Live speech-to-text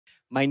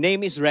My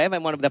name is Rev.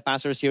 I'm one of the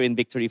pastors here in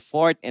Victory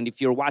Fort. And if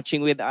you're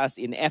watching with us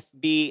in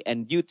FB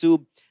and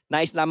YouTube,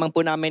 nais lamang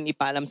po namin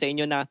ipaalam sa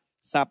inyo na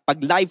sa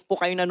pag-live po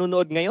kayo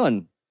nanonood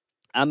ngayon,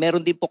 meron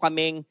din po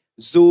kaming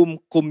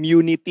Zoom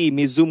community.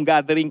 May Zoom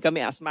gathering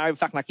kami. As a matter of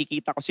fact,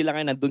 nakikita ko sila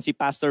ngayon. Nandun si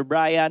Pastor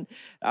Brian.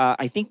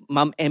 I think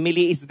Ma'am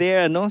Emily is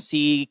there. No?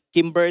 Si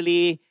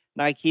Kimberly,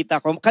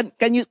 nakikita ko.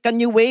 Can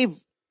you wave?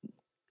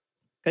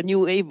 Can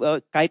you wave?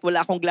 Kahit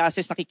wala akong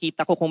glasses,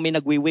 nakikita ko kung may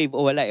nagwi-wave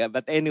o wala.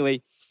 But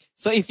anyway,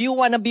 so if you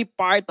wanna be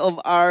part of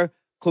our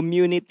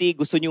community,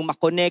 gusto nyo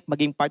makonect,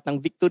 maging part ng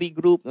victory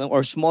group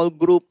or small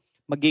group,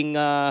 maging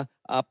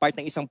part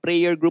ng isang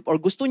prayer group, or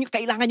gusto nyo,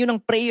 kailangan nyo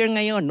ng prayer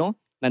ngayon, no?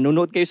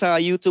 Nanonood kayo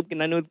sa YouTube,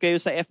 nanonood kayo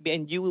sa FB,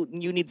 and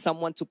you need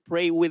someone to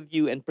pray with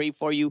you and pray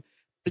for you,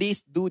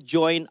 please do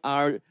join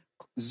our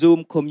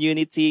Zoom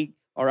community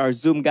or our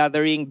Zoom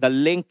gathering. The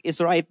link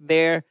is right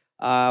there.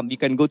 You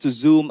can go to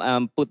Zoom,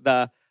 put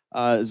the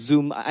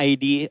Zoom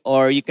ID,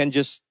 or you can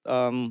just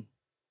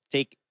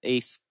take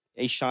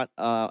a shot,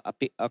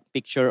 a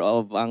picture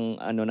of ang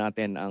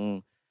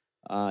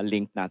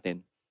link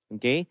natin.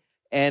 Okay?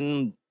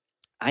 And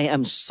I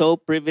am so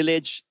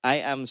privileged, I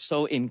am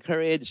so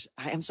encouraged,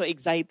 I am so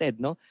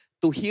excited, no,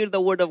 to hear the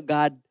word of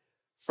God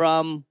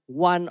from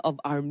one of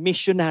our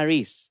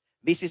missionaries.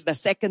 This is the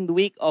second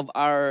week of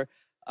our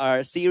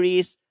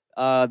series.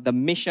 The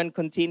mission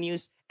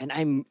continues, and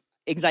I'm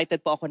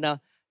excited po ako na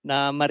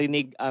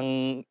marinig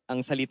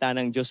ang salita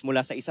ng Diyos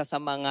mula sa isa sa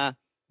mga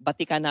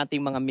batikan nating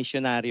mga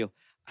misyonaryo.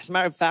 As a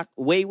matter of fact,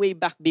 way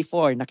back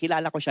before,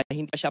 nakilala ko siya,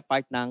 hindi pa siya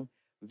part ng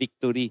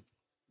Victory.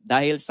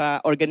 Dahil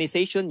sa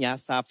organization niya,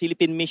 sa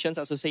Philippine Missions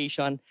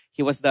Association, he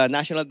was the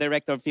National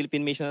Director of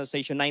Philippine Missions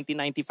Association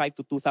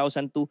 1995 to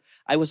 2002.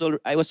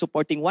 I was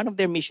supporting one of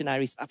their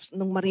missionaries.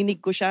 Nung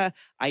marinig ko siya,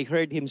 I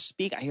heard him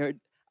speak,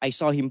 I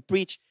saw him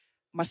preach.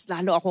 Mas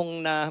lalo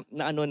akong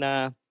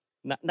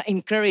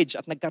na-encourage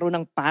at nagkaroon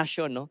ng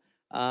passion, no,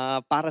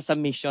 para sa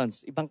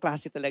missions. Ibang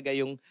klase talaga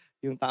yung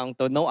taong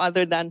to. No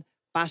other than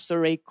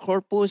Pastor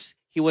Corpuz.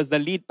 He was the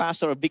lead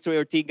pastor of Victory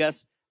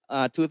Ortigas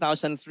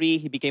 2003.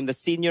 He became the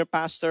senior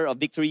pastor of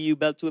Victory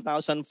Ubel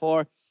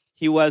 2004.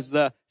 He was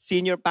the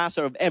senior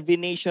pastor of Every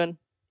Nation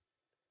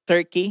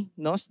Turkey,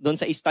 no, doon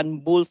sa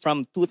Istanbul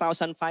from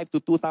 2005 to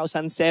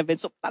 2007.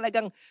 So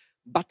talagang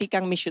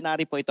batikang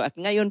missionary po ito. At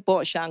ngayon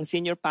po siya ang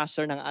senior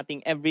pastor ng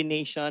ating Every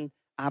Nation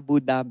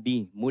Abu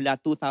Dhabi mula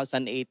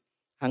 2008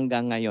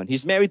 hanggang ngayon.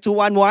 He's married to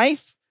one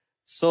wife.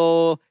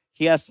 So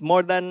he has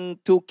more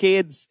than 2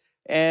 kids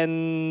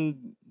and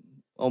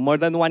more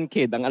than 1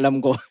 kid, ang alam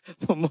ko.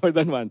 More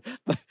than 1.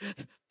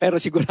 Pero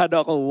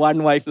sigurado ako,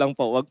 1 wife lang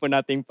po. Huwag po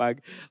nating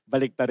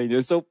pagbaliktarin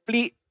yun. So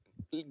please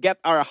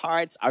get our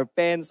hearts, our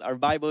pens, our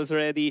Bibles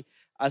ready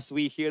as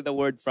we hear the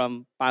word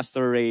from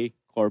Pastor Ray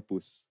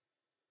Corpuz.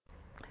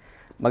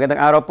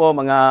 Magandang araw po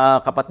mga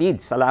kapatid.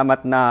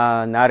 Salamat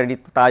na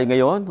naririto tayo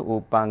ngayon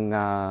upang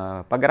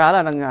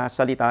pag-aralan ng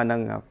salita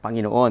ng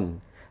Panginoon.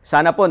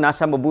 Sana po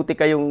nasa mabuti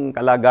kayong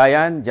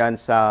kalagayan dyan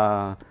sa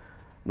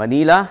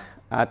Manila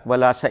at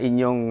wala sa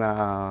inyong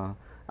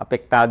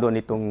apektado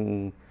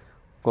nitong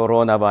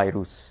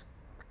coronavirus.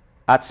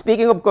 At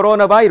speaking of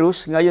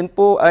coronavirus, ngayon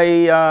po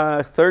ay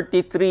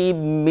 33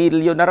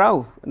 million na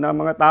raw na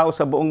mga tao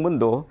sa buong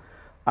mundo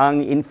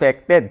ang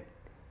infected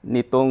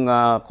nitong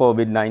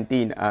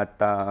COVID-19 at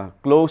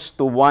close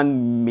to 1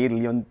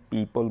 million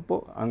people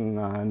po ang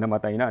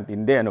namatay na.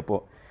 Hindi, ano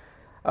po.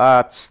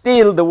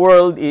 Still, the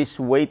world is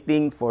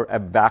waiting for a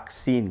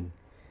vaccine.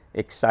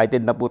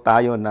 Excited na po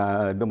tayo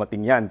na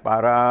dumating yan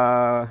para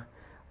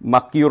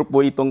ma-cure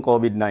po itong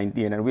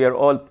COVID-19. And we are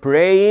all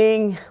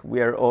praying,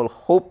 we are all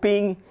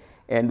hoping,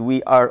 and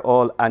we are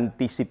all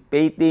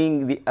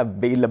anticipating the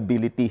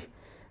availability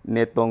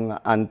nitong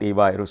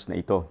antivirus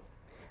na ito.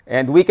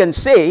 And we can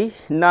say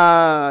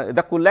na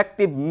the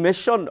collective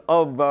mission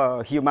of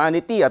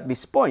humanity at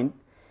this point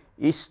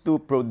is to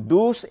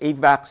produce a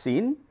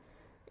vaccine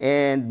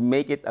and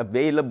make it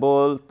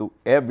available to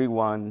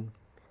everyone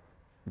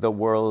the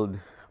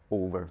world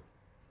over.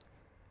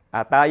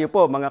 At tayo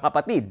po mga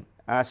kapatid,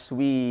 as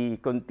we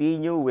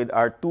continue with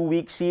our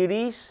 2-week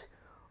series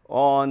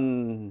on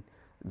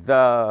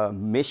the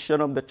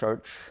mission of the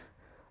church,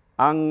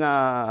 ang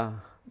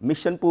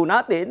mission po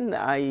natin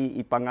ay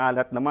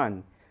ipangalat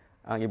naman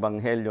ang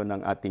ebanghelyo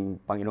ng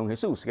ating Panginoong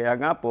Hesus. Kaya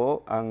nga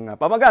po, ang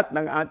pamagat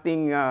ng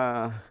ating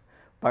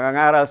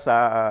pangangaral sa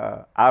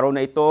araw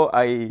na ito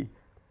ay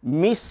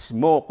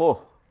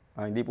MISMOKO.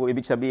 Hindi po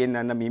ibig sabihin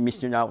na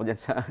nami-miss nyo na ako dyan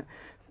sa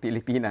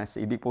Pilipinas.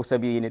 Ibig po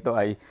sabihin nito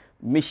ay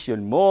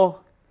mission mo,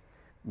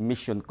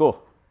 mission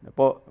ko.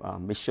 Po,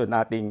 mission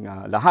nating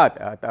lahat.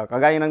 At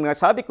kagaya ng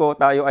nasabi ko,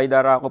 tayo ay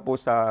darako po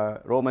sa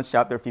Romans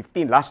chapter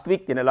 15. Last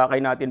week,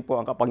 tinalakay natin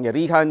po ang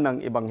kapangyarihan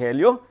ng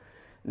ebanghelyo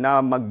na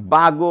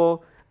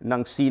magbago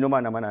ng sino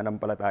man na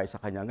mananampalataya sa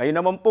Kanya. Ngayon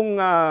naman pong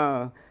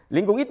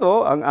linggong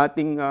ito, ang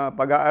ating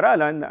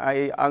pag-aaralan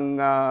ay ang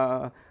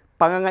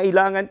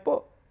pangangailangan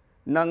po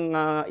ng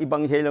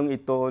ebanghelyong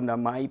ito na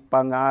may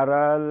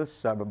pangaral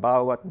sa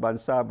bawat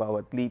bansa,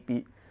 bawat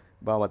lipi,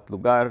 bawat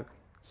lugar,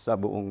 sa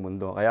buong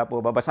mundo. Kaya po,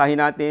 babasahin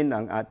natin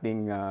ang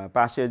ating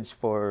passage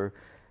for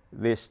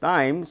this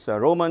time sa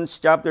Romans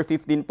chapter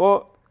 15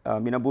 po.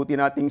 Minabuti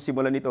nating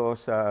simulan ito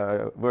sa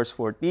verse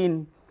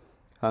 14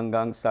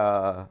 hanggang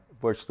sa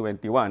verse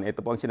 21.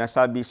 Ito po ang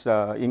sinasabi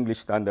sa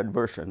English Standard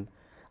Version.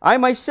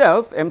 I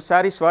myself am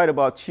satisfied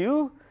about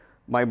you,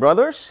 my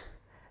brothers,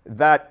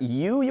 that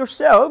you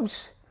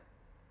yourselves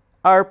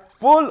are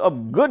full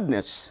of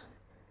goodness,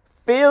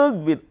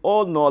 filled with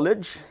all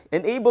knowledge,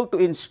 and able to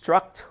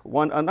instruct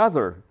one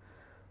another.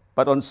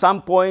 But on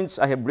some points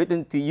I have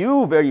written to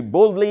you very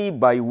boldly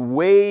by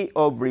way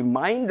of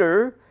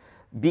reminder,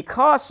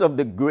 because of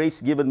the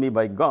grace given me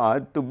by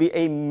God to be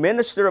a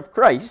minister of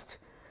Christ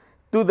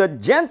to the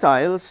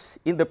Gentiles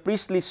in the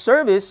priestly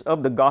service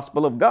of the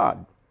gospel of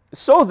God,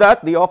 so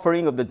that the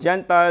offering of the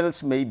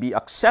Gentiles may be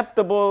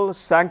acceptable,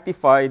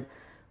 sanctified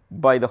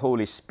by the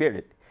Holy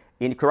Spirit.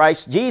 In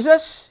Christ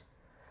Jesus,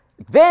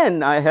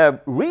 then I have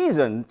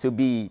reason to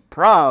be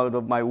proud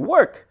of my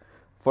work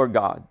for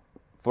God.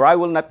 For I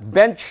will not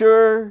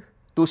venture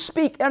to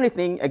speak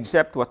anything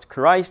except what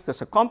Christ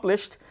has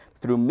accomplished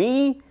through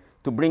me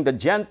to bring the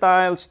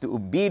Gentiles to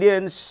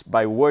obedience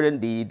by word and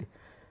deed,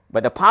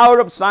 by the power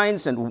of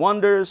signs and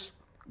wonders,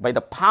 by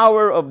the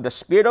power of the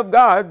Spirit of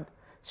God,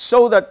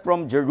 so that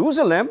from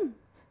Jerusalem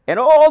and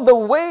all the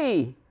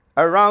way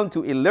around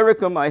to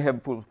Illyricum I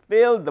have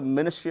fulfilled the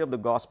ministry of the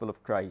gospel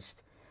of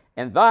Christ.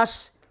 And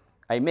thus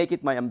I make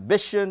it my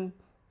ambition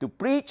to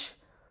preach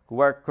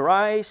where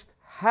Christ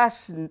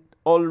has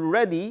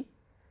already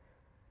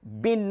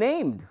been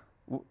named,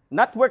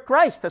 not where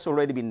Christ has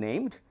already been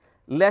named,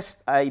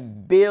 lest I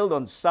build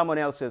on someone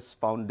else's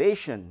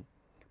foundation.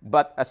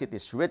 But as it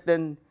is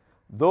written,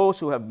 those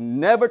who have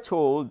never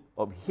told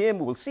of him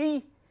will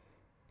see,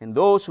 and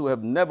those who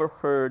have never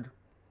heard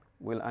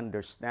will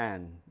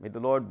understand. May the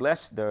Lord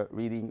bless the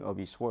reading of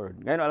His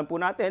Word. Ngayon, alam po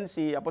natin,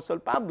 si Apostol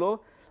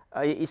Pablo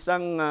ay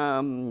isang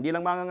hindi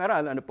lang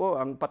mangangaral,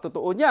 ang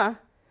patutuo niya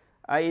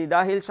ay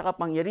dahil sa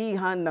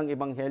kapangyarihan ng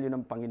Ebanghelyo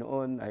ng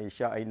Panginoon ay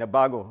siya ay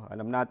nabago.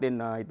 Alam natin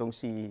na itong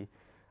si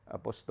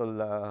Apostol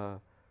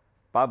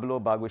Pablo,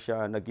 bago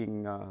siya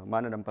naging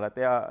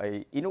mananampalataya,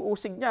 ay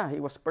inuusig niya.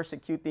 He was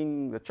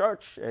persecuting the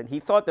church and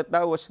he thought that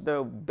that was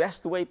the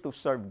best way to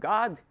serve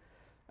God.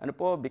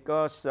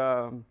 Because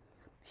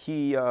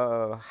he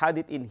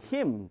had it in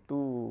him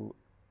to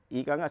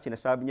ika nga,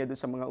 sinasabi niya doon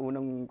sa mga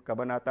unang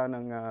kabanata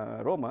ng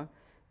Roma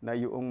na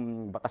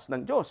yung batas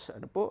ng Diyos,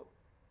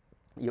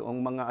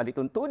 yung mga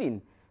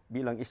alituntunin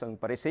bilang isang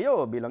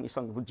Pariseo, bilang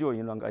isang Hudyo,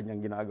 yun ang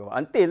kanyang ginagawa.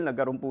 Until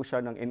nagkaroon po siya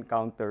ng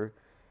encounter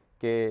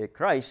kay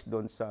Christ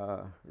doon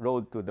sa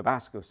road to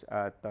Damascus.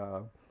 At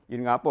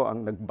yun nga po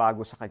ang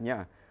nagbago sa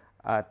kanya.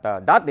 At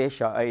dati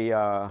siya ay,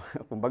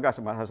 kumbaga,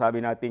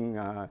 masasabi nating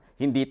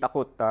hindi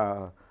takot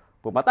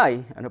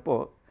pumatay,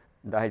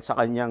 dahil sa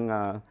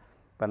kanyang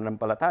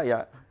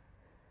pananampalataya,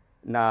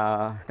 na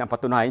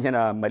napatunayan niya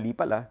na mali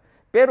pala.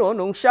 Pero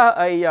nung siya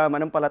ay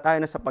manampalataya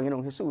na sa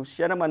Panginoong Hesus,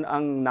 siya naman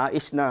ang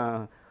nais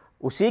na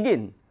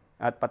usigin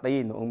at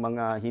patayin noong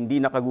mga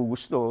hindi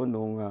nakagugusto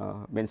nung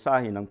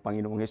mensahe ng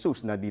Panginoong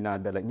Hesus na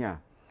dinadala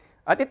niya.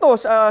 At ito,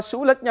 sa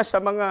sulat niya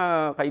sa mga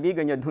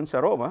kaibigan niya doon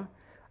sa Roma,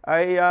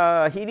 ay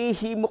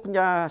hinihimok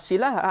niya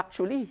sila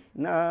actually,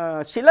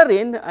 na sila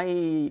rin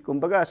ay,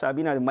 kumbaga,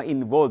 sabi na,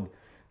 ma-involved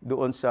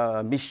doon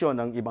sa misyon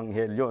ng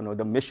Ebanghelyo,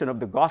 the mission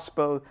of the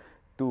gospel,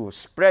 to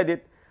spread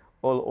it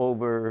all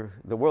over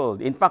the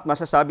world. In fact,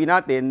 masasabi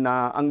natin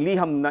na ang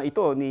liham na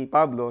ito ni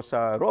Pablo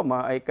sa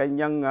Roma ay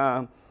kanyang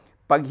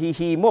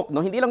paghihimok,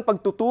 hindi lang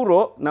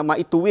pagtuturo na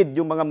maituwid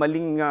yung mga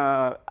maling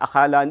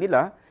akala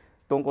nila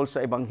tungkol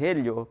sa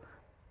Ebanghelyo,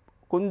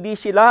 kundi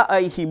sila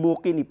ay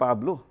himukin ni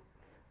Pablo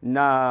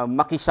na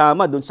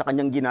makisama doon sa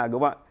kanyang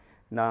ginagawa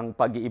ng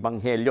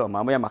pag-iebanghelyo.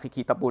 Mamaya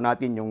makikita po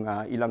natin yung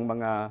ilang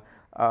mga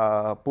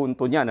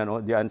punto niyan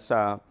diyan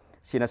sa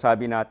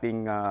sinasabi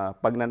nating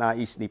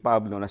pagnanais ni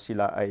Pablo na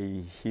sila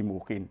ay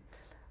himukin.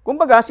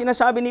 Kumbaga,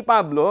 sinasabi ni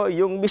Pablo,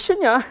 yung mission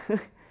niya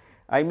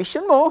ay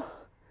mission mo.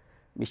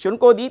 Mission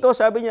ko dito,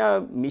 sabi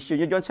niya, mission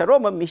niyo dyan sa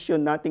Roma, mission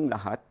nating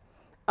lahat,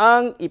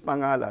 ang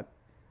ipangalat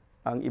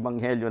ang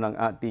ebanghelyo ng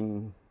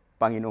ating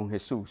Panginoong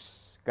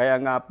Hesus. Kaya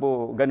nga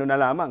po, gano'n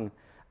na lamang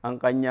ang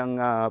kanyang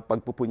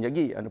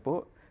pagpupunyagi,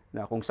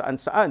 na kung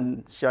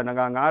saan-saan siya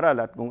nangangaral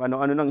at kung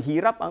ano-ano ng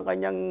hirap ang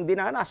kanyang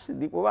dinanas.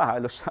 Di po ba?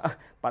 Halos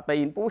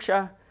patayin po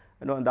siya.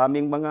 Ang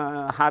daming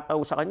mga hataw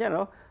sa kanya.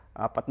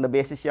 4 na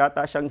beses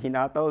yata siyang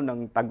hinataw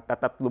ng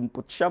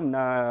tagta-39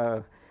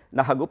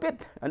 na hagupit.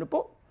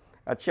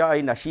 At siya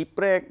ay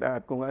na-shipwreck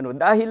at kung ano.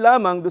 Dahil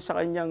lamang doon sa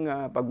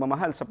kanyang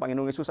pagmamahal sa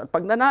Panginoong Hesus at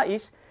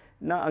pagnanais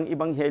na ang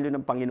ebanghelyo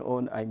ng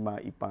Panginoon ay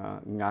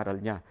maipangaral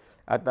niya.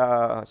 At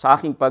sa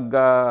aking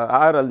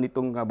pag-aaral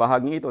nitong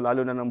bahaging ito,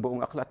 lalo na ng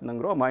buong aklat ng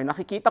Roma, ay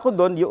nakikita ko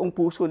doon yung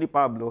puso ni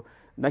Pablo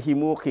na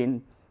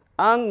himukin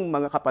ang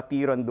mga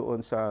kapatiran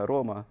doon sa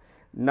Roma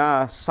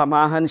na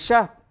samahan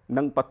siya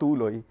ng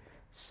patuloy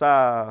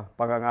sa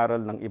pangangaral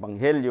ng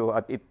ebanghelyo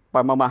at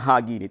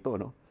pamamahagi nito.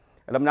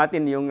 Alam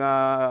natin yung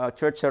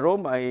church sa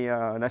Rome ay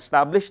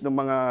na-establish ng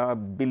mga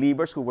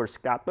believers who were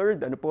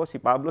scattered.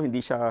 Si Pablo, hindi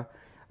siya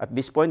At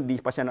this point, di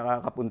pa siya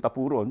nakakapunta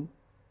po ron.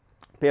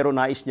 Pero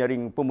nais niya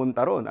ring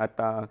pumunta ron at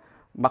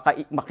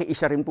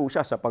makiisa rin po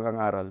siya sa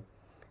pangangaral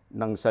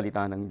ng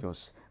salita ng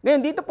Diyos.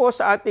 Ngayon, dito po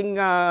sa ating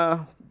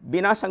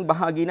binasang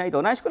bahagi na ito,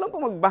 nais ko lang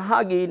po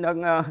magbahagi ng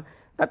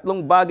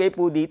tatlong bagay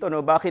po dito. No?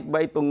 Bakit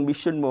ba itong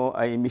mission mo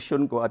ay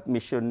mission ko at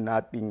mission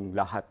nating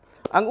lahat?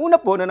 Ang una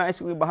po na nais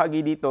kong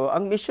ibahagi dito,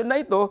 ang mission na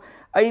ito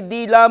ay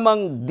di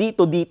lamang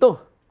dito-dito,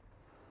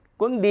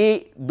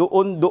 kundi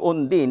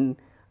doon-doon din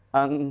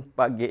ang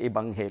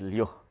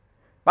pag-iebanghelyo.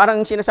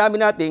 Parang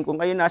sinasabi natin, kung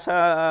kayo nasa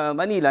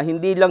Manila,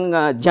 hindi lang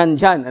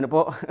dyan-dyan, ano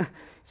po,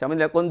 sa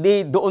Manila,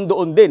 kundi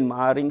doon-doon din,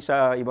 maaaring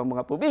sa ibang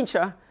mga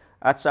probinsya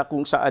at sa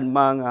kung saan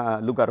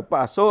mga lugar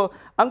pa. So,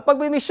 ang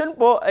pag-mission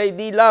po ay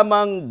di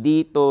lamang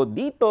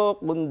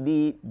dito-dito,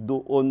 kundi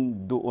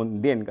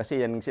doon-doon din. Kasi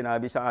yan ang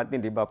sinabi sa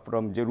atin, di ba,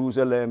 from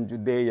Jerusalem,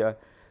 Judea,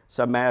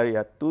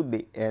 Samaria, to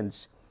the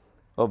ends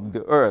of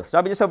the earth.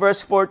 Sabi niya sa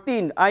verse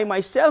 14, I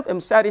myself am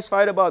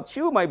satisfied about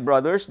you, my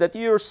brothers, that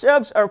you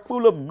yourselves are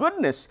full of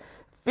goodness,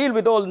 filled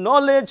with all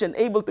knowledge, and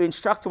able to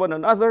instruct one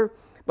another.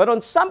 But on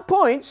some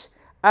points,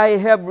 I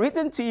have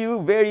written to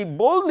you very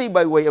boldly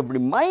by way of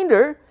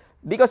reminder,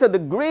 because of the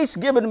grace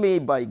given me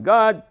by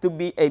God to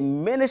be a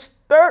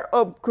minister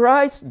of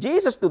Christ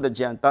Jesus to the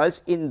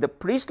Gentiles in the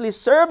priestly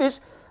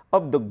service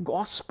of the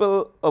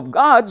gospel of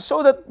God,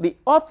 so that the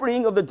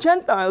offering of the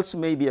Gentiles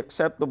may be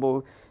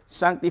acceptable,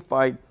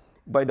 sanctified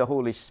by the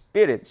Holy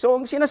Spirit. So,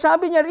 ang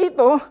sinasabi niya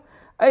rito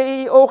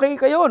ay okay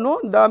kayo, no?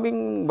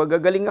 Daming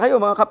magagaling kayo,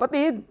 mga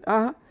kapatid.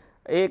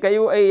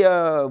 Kayo ay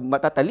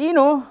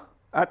matatalino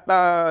at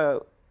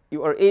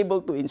you are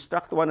able to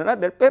instruct one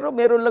another, pero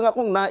meron lang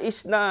akong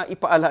nais na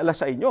ipaalala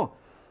sa inyo.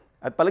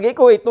 At palagay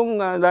ko itong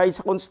dahil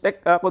sa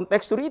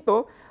konteksto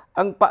rito,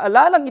 ang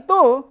paalalang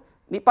ito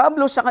ni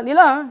Pablo sa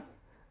kanila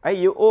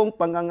ay yung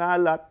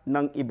pangangalat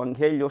ng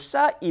Ebanghelyo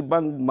sa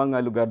ibang mga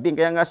lugar din.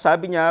 Kaya nga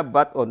sabi niya,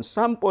 but on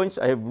some points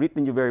I have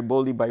written you very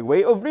boldly by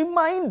way of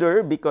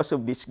reminder because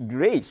of this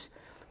grace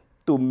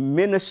to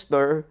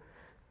minister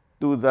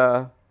to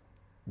the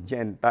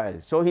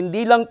Gentiles. So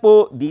hindi lang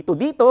po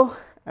dito-dito,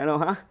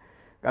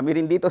 kami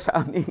rin dito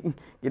sa aming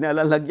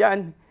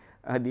kinalalagyan,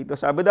 dito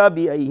sa Abu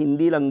Dhabi ay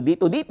hindi lang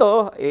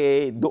dito-dito,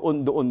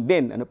 doon-doon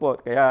din.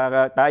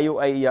 Kaya tayo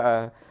ay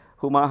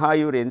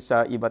humahayo rin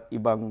sa iba't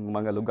ibang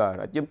mga lugar.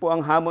 At yun po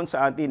ang hamon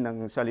sa atin ng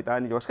salita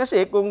ni Diyos.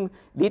 Kasi kung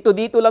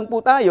dito-dito lang po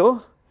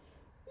tayo,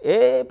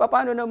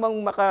 paano namang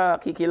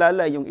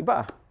makakikilala yung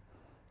iba?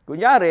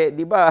 Kunyari,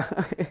 di ba,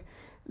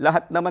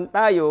 lahat naman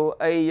tayo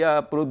ay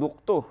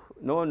produkto,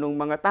 no, ng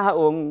mga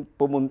taong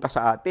pumunta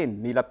sa atin,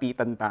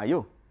 nilapitan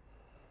tayo.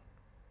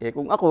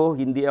 Kung ako,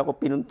 hindi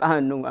ako pinuntahan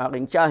ng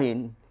aking tiyahin,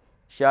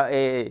 siya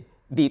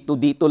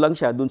dito-dito lang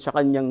siya, dun sa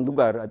kanyang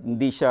lugar, at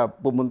hindi siya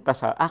pumunta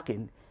sa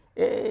akin,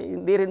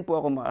 hindi rin po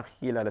ako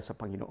makakilala sa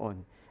Panginoon.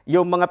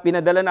 Yung mga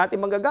pinadala natin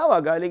manggagawa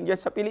galing dyan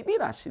sa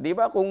Pilipinas, di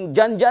ba? Kung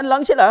dyan-dyan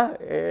lang sila,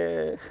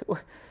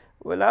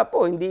 wala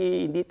po,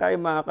 hindi tayo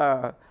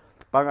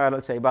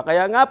makakapangaral sa iba.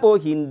 Kaya nga po,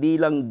 hindi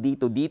lang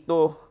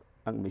dito-dito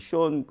ang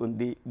misyon,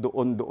 kundi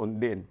doon-doon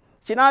din.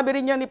 Sinabi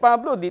rin niya ni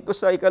Pablo dito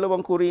sa 2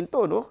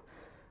 Korinto, no?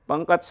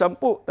 Pangkat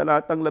 10,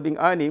 talatang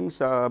 16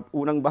 sa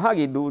unang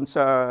bahagi, doon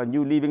sa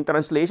New Living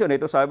Translation,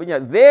 ito sabi niya,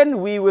 then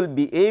we will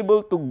be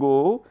able to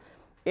go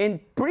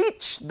and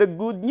preach the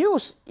good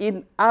news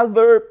in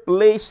other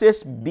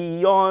places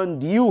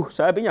beyond you.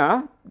 Sabi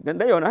niya,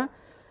 ganda yun,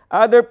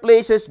 other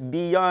places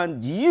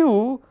beyond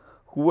you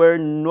where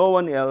no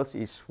one else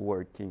is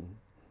working.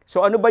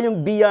 So ano ba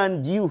yung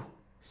beyond you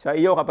sa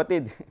iyo,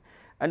 kapatid?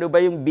 Ano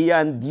ba yung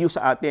beyond you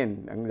sa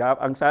atin?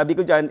 Ang sabi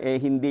ko dyan,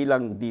 hindi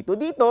lang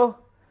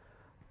dito-dito,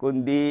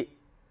 kundi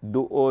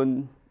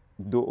doon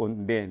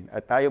din.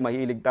 At tayo,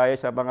 mahilig tayo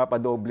sa mga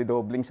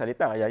padoble-dobling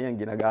salita. Kaya yan,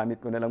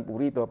 ginagamit ko na lang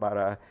po rito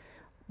para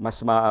mas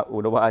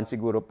maunawaan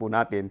siguro po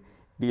natin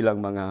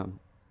bilang mga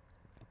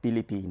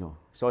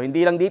Pilipino. So,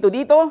 hindi lang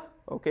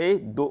dito-dito,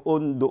 okay?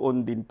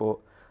 Doon din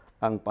po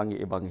ang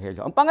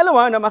pang-iebanghelyo. Ang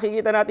pangalawa na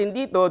makikita natin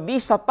dito, di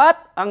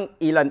sapat ang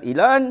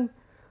ilan-ilan,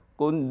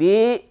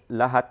 kundi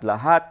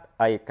lahat-lahat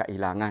ay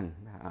kailangan.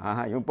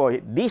 Yun po,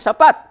 di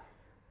sapat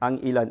ang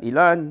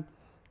ilan-ilan,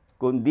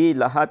 kundi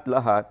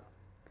lahat-lahat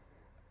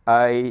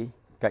ay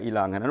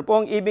kailangan. Ano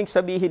po ang ibig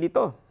sabihin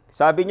nito?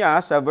 Sabi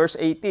niya sa verse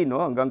 18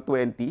 hanggang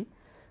 20,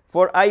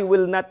 for I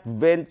will not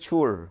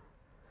venture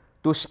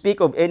to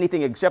speak of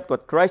anything except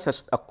what Christ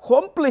has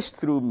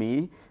accomplished through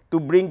me to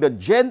bring the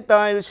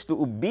Gentiles to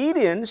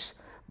obedience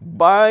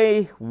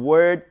by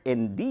word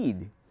and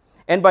deed,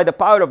 and by the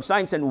power of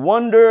signs and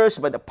wonders,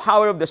 by the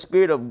power of the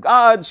Spirit of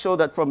God, so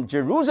that from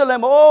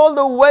Jerusalem all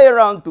the way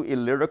around to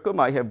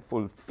Illyricum I have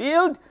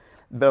fulfilled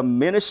the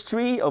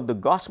ministry of the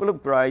gospel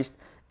of Christ,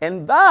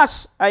 and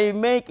thus I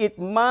make it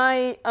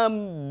my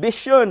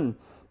ambition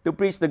to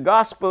preach the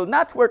gospel,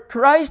 not where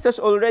Christ has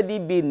already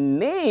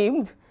been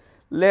named,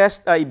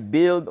 lest I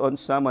build on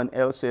someone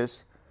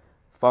else's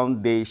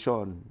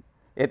foundation.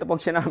 Ito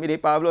pong sinabi ni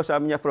Pablo,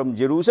 sabi niya, from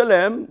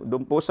Jerusalem,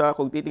 doon po sa,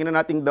 kung titingnan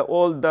natin the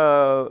old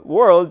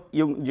world,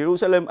 yung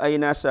Jerusalem ay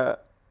nasa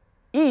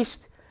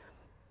east,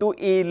 to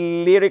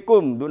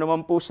Illyricum. Doon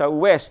naman po sa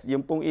west.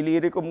 Yung pong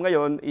Illyricum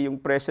ngayon, yung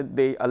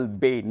present-day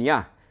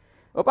Albania.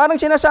 O parang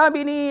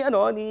sinasabi ni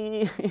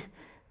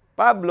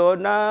Pablo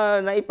na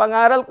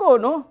naipangaral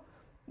ko, no?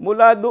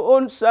 Mula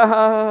doon sa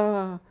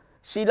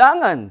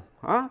silangan,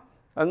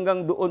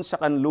 hanggang doon sa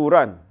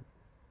kanluran.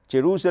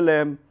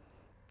 Jerusalem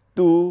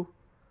to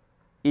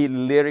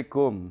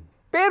Illyricum.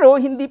 Pero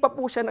hindi pa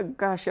po siya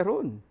nagkasya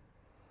roon.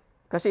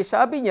 Kasi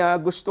sabi niya,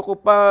 gusto ko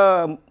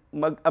pa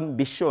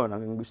mag-ambisyon.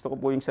 Gusto ko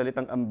po yung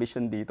salitang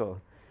ambisyon dito.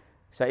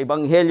 Sa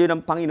Ebanghelyo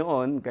ng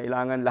Panginoon,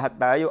 kailangan lahat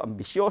tayo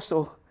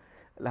ambisyoso,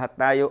 lahat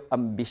tayo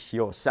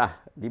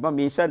ambisyosa. Di ba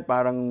minsan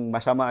parang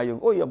masama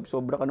yung, uy,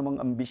 sobra ka namang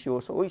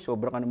ambisyoso, uy,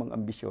 sobra ka namang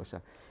ambisyosa.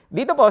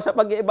 Dito po sa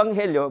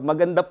pag-Ebanghelyo,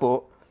 maganda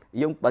po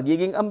yung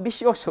pagiging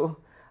ambisyoso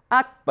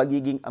at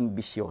pagiging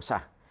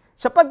ambisyosa.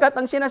 Sapagkat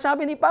ang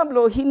sinasabi ni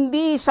Pablo,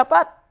 hindi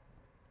sapat.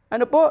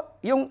 Ano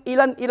po? Yung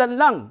ilan-ilan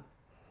lang.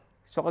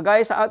 So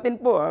kagaya sa atin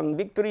po, ang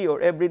Victory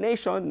or Every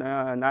Nation,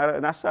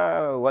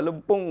 nasa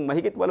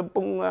mahigit 80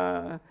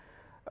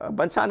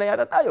 bansa na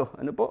yata tayo.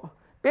 Ano po?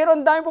 Pero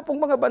ang dami po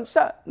pong mga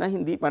bansa na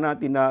hindi pa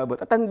natin naabot.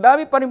 At ang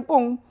dami pa rin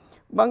pong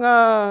mga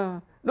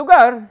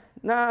lugar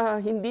na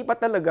hindi pa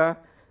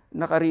talaga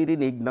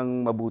nakaririnig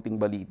ng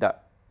mabuting balita.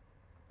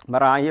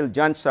 Marahil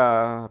dyan sa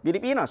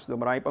Pilipinas,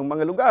 marami pang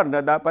mga lugar na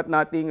dapat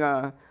nating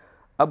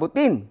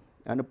abutin.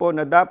 Ano po,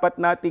 na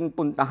dapat nating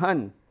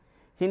puntahan.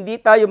 Hindi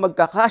tayo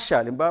magkakasya.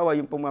 Halimbawa,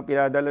 yung mga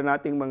pinadala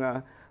nating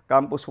mga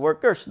campus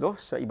workers, no,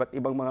 sa iba't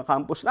ibang mga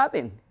campus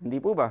natin.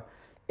 Hindi po ba?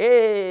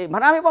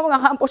 Marami pa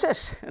mga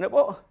campuses. Ano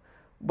po?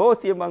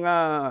 Both yung mga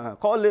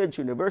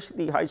college,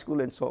 university, high school,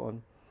 and so on.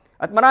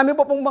 At marami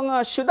pa pong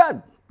mga syudad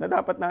na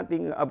dapat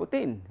nating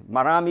abutin.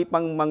 Marami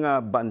pang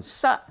mga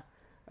bansa.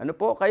 Ano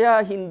po?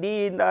 Kaya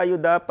hindi tayo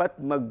dapat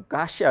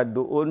magkasya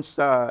doon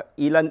sa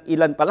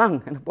ilan-ilan pa lang.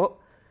 Ano po?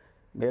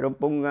 Meron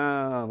pong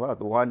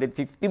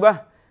 250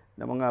 ba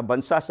na mga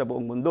bansa sa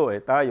buong mundo.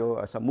 Tayo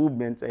as a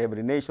movement sa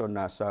Every Nation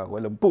nasa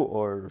 80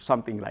 or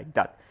something like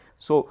that.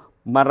 So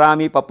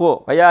marami pa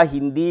po. Kaya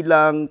hindi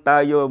lang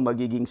tayo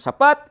magiging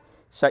sapat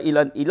sa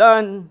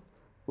ilan-ilan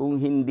kung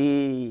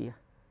hindi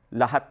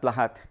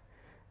lahat-lahat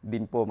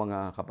din po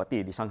mga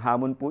kapatid. Isang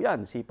hamon po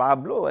yan. Si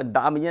Pablo, ang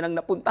dami niya nang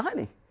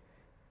napuntahan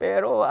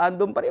Pero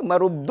andun pa rin,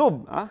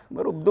 marubdob.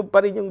 Marubdob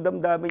pa rin yung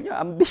damdamin niya.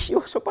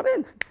 Ambisyoso pa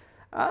rin.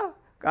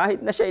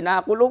 Kahit na siya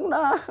nakulong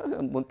na,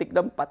 muntik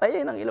ng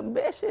patayin ng ilang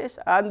beses,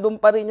 andun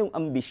pa rin yung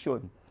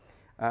ambisyon.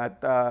 At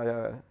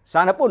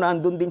sana po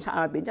nandun din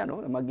sa atin yan,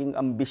 no? Maging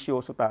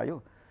ambisyoso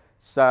tayo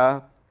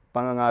sa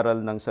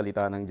pangangaral ng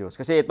salita ng Diyos.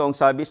 Kasi ito ang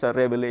sabi sa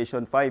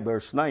Revelation 5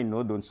 verse 9,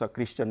 no? Doon sa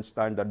Christian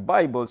Standard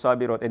Bible,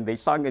 sabi ron, and they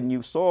sang a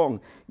new song,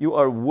 you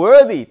are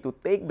worthy to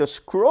take the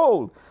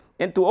scroll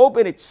and to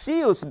open its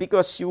seals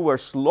because you were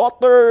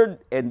slaughtered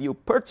and you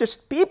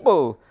purchased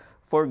people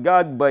for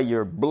God by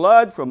your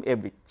blood from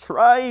every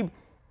tribe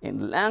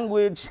and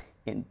language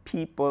and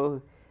people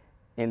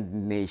and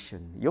nation.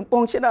 Yung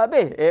pong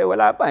sinabi,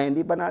 wala pa,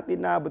 hindi pa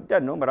natin naabot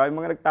yan. No? Maraming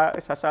mga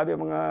nagsasabi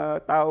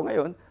mga tao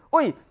ngayon,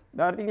 uy,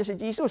 darating niya si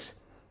Jesus.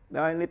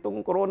 Dahil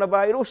itong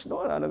coronavirus,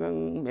 no?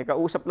 May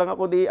kausap lang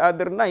ako the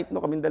other night, no?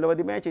 Kaming dalawa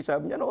di Meche,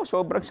 sabi niya, no,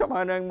 sobrang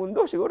sama na yung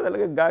mundo, siguro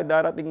talaga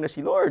darating na si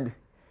Lord.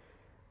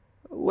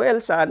 Well,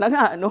 sana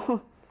nga, no?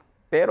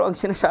 Pero ang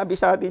sinasabi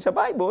sa atin sa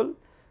Bible,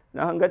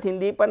 na hanggat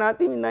hindi pa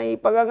natin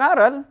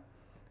naipangangaral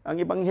ang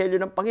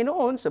Ebanghelyo ng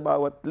Panginoon sa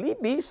bawat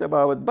lipi, sa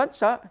bawat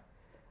bansa,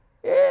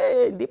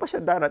 hindi pa siya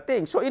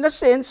darating. So in a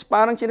sense,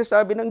 parang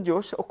sinasabi ng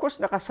Diyos, of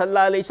course,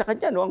 nakasalalay sa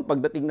Kanya no, ang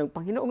pagdating ng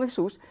Panginoong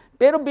Jesus,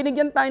 pero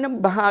binigyan tayo ng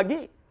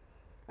bahagi.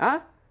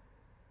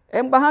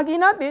 Ang bahagi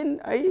natin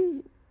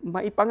ay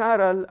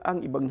maipangaral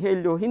ang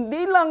Ebanghelyo,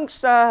 hindi lang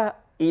sa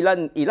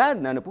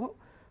ilan-ilan, ano po,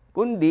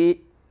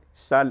 kundi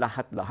sa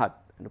lahat-lahat.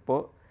 Ano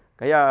po?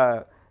 Kaya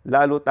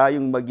lalo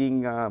tayong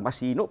maging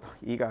masinop,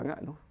 ika nga,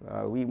 no?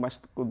 We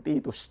must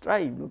continue to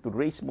strive, no? To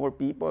raise more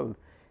people,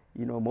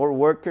 more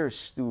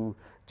workers to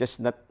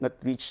just not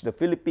reach the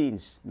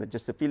Philippines, not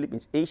just the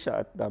Philippines,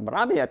 Asia, at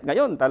marami. At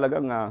ngayon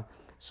talagang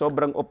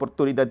sobrang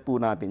oportunidad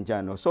po natin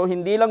dyan. No? So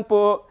hindi lang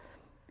po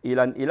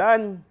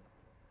ilan-ilan,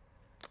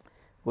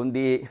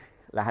 kundi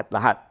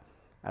lahat-lahat.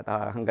 At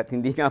hanggat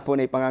hindi nga po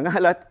na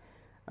ipangangalat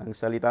ang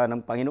salita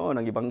ng Panginoon,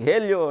 ang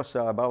Ebanghelyo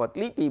sa bawat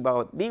lipi,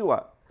 bawat diwa,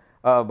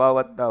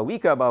 bawat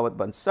wika, bawat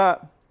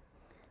bansa,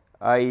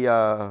 ay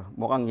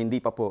mukhang hindi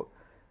pa po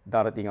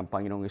darating ang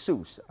Panginoong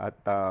Hesus.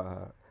 At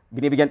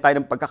binibigyan tayo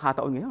ng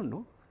pagkakataon ngayon,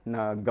 no?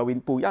 Na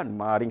gawin po yan,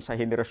 maaaring sa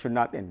henerasyon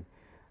natin,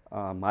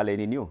 malay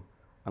ninyo,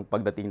 ang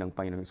pagdating ng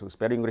Panginoong Hesus.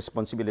 Pero yung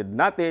responsibilidad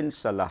natin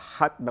sa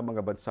lahat ng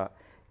mga bansa,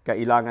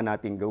 kailangan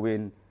natin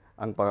gawin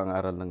ang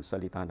pangangaral ng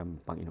salita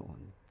ng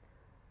Panginoon.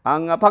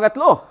 Ang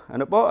pangatlo,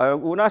 ano po?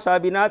 Ang una,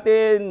 sabi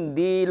natin,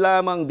 di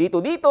lamang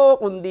dito-dito,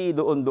 kundi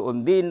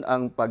doon-doon din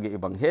ang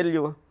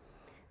pag-iebanghelyo.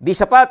 Di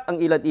sapat ang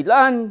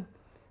ilan-ilan,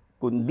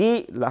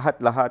 kundi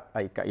lahat-lahat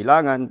ay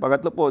kailangan.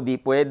 Pangatlo po,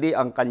 di pwede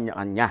ang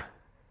kanya-kanya.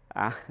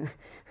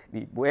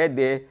 Di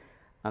pwede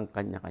ang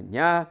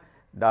kanya-kanya.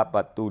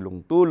 Dapat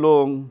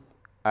tulong-tulong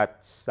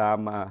at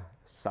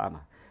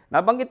sama-sama.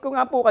 Nabanggit ko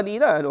nga po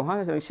kanina,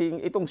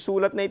 itong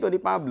sulat na ito ni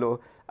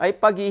Pablo ay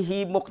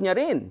paghihimok niya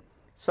rin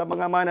sa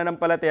mga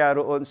mananampalataya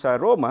roon sa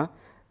Roma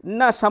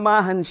na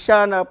samahan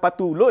siya na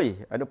patuloy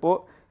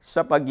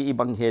sa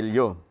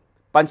pag-iibanghelyo.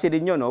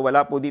 Pansinin nyo,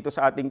 wala po dito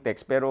sa ating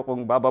text, pero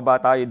kung bababa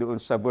tayo doon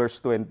sa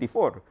verse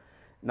 24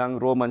 ng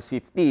Romans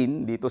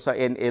 15, dito sa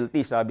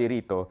NLT, sabi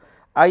rito,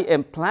 I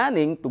am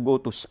planning to go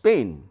to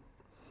Spain.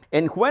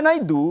 And when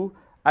I do,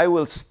 I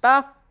will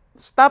stop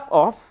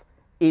off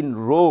in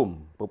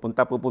Rome.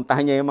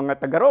 Pupuntahan niya yung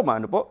mga taga-Roma,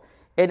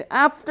 And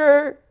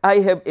after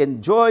I have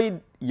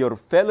enjoyed your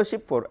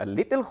fellowship for a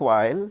little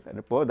while,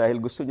 dahil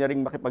gusto niya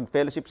ring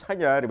makipag-fellowship sa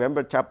kanya,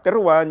 remember chapter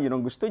 1, yun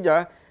ang gusto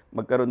niya,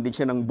 magkaroon din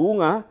siya ng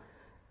bunga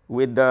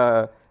with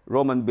the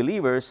Roman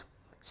believers.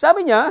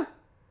 Sabi niya,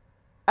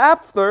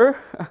 after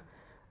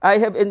I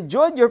have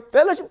enjoyed your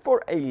fellowship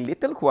for a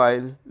little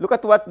while, look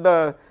at what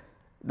the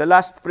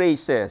last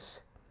phrase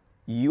says,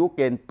 you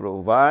can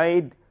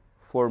provide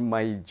for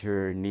my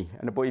journey.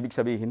 Ano po ibig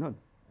sabihin nun?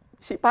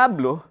 Si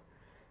Pablo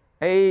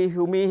ay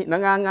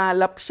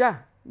nangangalap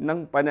siya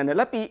ng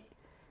pananalapi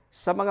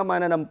sa mga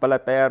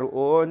mananampalataya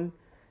roon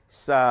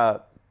sa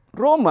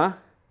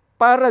Roma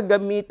para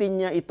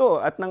gamitin niya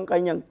ito at ng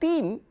kanyang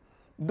team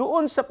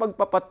doon sa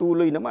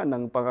pagpapatuloy naman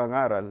ng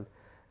pangangaral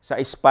sa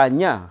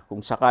Espanya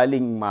kung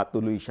sakaling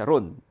matuloy siya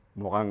ron.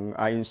 Mukhang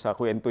ayon sa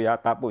kwento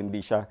yata po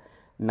hindi siya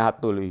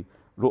natuloy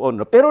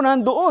roon. Pero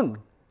nandoon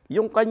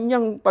yung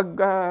kanyang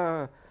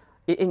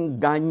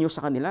pag-iengganyo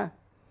sa kanila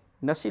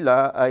na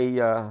sila ay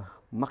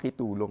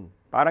makitulong.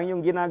 Parang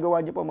yung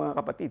ginagawa niyo po mga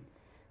kapatid.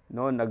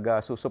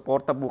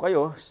 Nagsusuporta po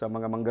kayo sa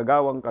mga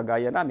manggagawang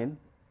kagaya namin.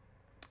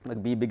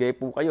 Nagbibigay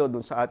po kayo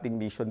doon sa ating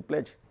mission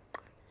pledge.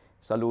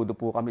 Saludo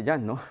po kami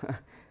dyan,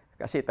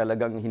 Kasi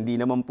talagang hindi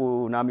naman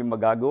po namin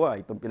magagawa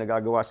itong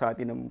pinagagawa sa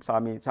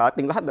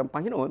ating lahat ng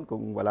Panginoon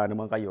kung wala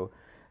naman kayo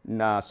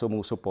na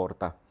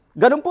sumusuporta.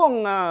 Ganun po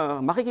ang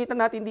makikita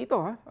natin dito.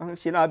 Ang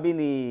sinabi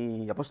ni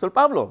Apostol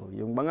Pablo,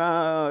 yung mga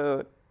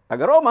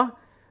taga-Roma,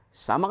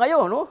 sama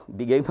kayo,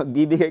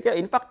 magbibigay kayo.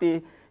 In fact,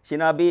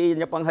 sinabi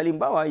niya pang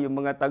halimbawa, yung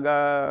mga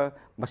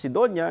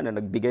taga-Macedonia na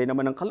nagbigay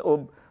naman ng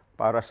kaloob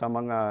para sa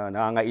mga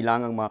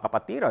nangangailangang mga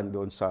kapatiran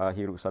doon sa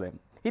Jerusalem.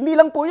 Hindi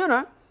lang po yun,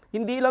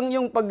 Hindi lang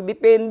yung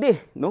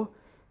pagdepende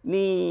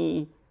ni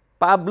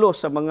Pablo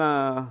sa mga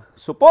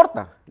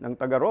suporta ng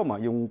taga-Roma,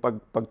 yung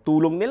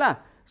pagtulong nila,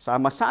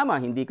 sama-sama,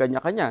 hindi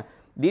kanya-kanya.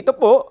 Dito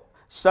po,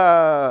 sa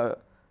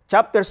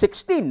chapter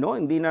 16,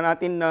 hindi na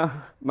natin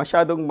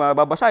masyadong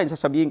mababasahin,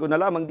 sasabihin ko na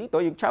lamang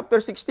dito, yung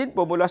chapter 16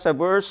 po mula sa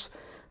verse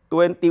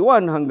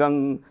 21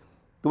 hanggang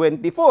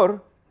 24,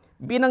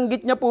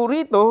 binanggit niya po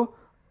rito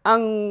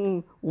ang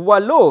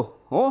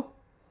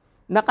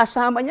 8 na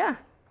kasama niya.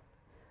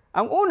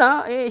 Ang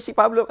una, si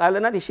Pablo,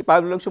 kala natin si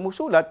Pablo lang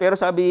sumusulat, pero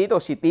sabi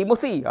dito, si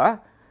Timothy,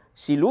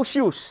 si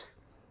Lucius,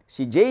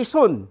 si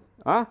Jason,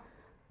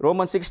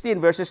 Romans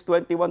 16 verses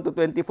 21 to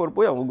 24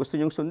 po yan, kung gusto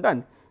niyong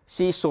sundan.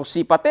 Si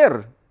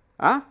Sosipater,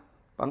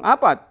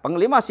 pang-apat.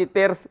 Pang-lima, si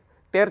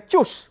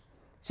Tertius.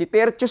 Si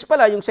Tertius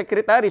pala, yung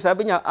secretary,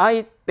 sabi niya,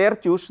 I,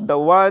 Tertius, the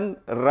one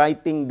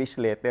writing this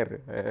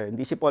letter.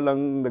 Hindi si Paul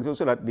lang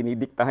nagsusulat,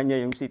 dinidiktahan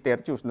niya yung si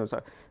Tertius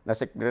na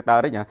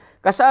secretary niya.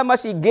 Kasama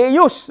si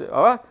Gaius,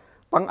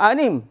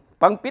 pang-anim.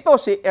 Pang-pito,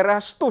 si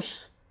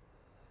Erastus.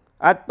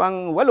 At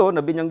pang-walo, na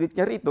binanggit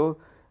niya rito,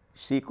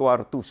 si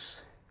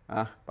Quartus.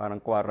 Parang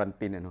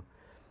quarantine,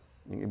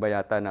 Yung iba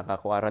yata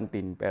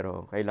naka-quarantine,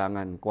 pero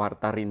kailangan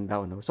kwarta rin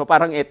daw, So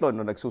parang ito,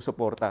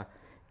 nagsusuporta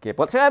kay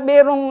Paul. Kaya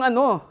merong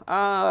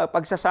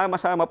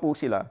pagsasama-sama po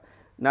sila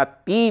na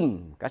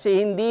team.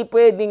 Kasi hindi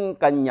pwedeng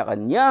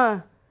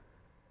kanya-kanya.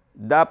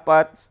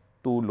 Dapat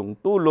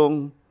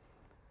tulong-tulong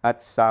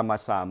at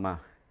sama-sama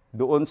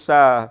doon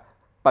sa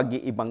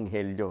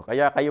pag-iibanghelyo.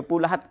 Kaya kayo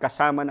po lahat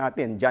kasama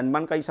natin. Diyan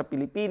man kayo sa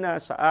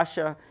Pilipinas, sa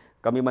Asia,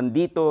 kami man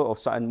dito o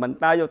saan man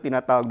tayo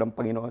tinatawag ng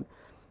Panginoon,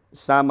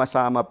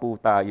 sama-sama po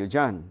tayo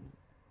diyan.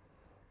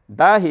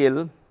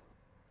 Dahil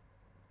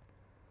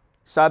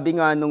sabi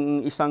nga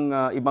nung isang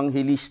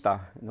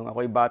ebanghelista, nung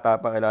ako'y bata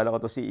pa, kilala ko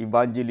to si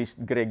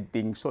Evangelist Greg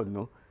Tingson,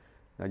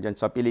 Nandiyan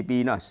sa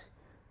Pilipinas.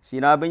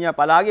 Sinabi niya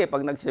palagi,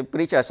 pag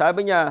nag-preach siya,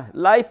 sabi niya,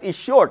 life is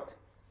short,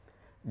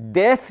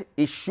 death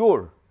is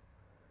sure,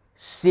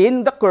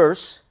 sin the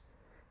curse,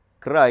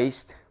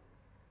 Christ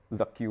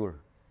the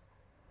cure.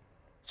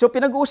 So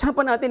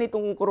pinag-uusapan natin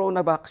itong corona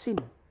vaccine,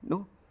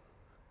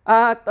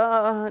 At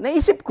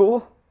naisip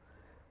ko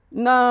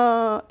na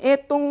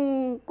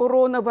itong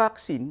corona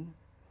vaccine,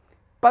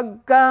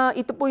 pagka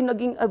ito po'y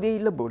naging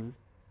available,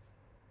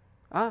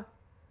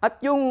 at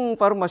yung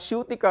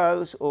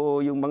pharmaceuticals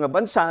o yung mga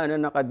bansa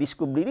na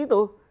nakadiscover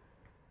dito,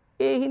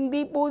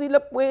 hindi po nila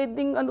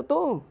pwedeng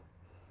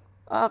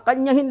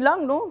kanyahin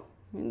lang,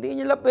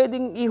 Hindi nila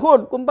pwedeng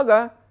i-hold,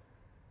 kumbaga,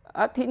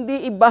 at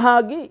hindi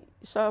ibahagi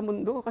sa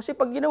mundo. Kasi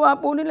pag ginawa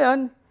po nila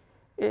yan,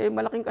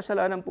 malaking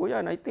kasalanan po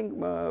yan. I think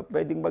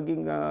pwedeng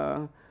maging,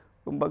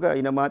 kumbaga,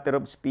 in a matter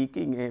of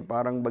speaking,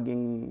 parang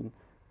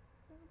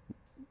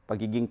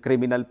pagiging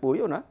criminal po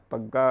yun.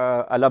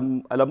 Pagka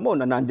alam mo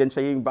na nandyan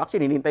sa'yo yung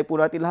vaccine, hinihintay po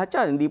natin lahat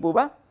yan, hindi po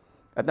ba?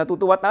 At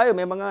natutuwa tayo,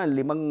 may mga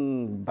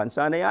 5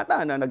 bansa na yata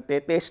na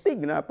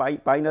nagte-testing, na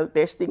final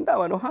testing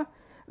daw. Ano ha?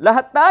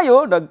 Lahat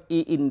tayo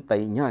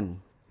nag-iintay niyan.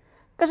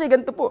 Kasi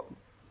ganito po,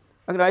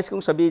 ang nais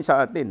kong sabihin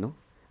sa atin, no?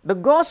 The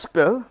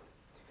gospel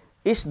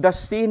is the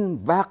sin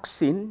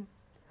vaccine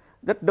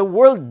that the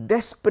world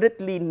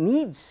desperately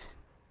needs.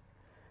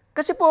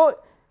 Kasi po,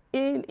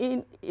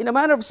 in a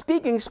manner of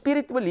speaking,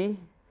 spiritually,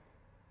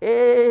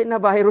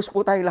 na-virus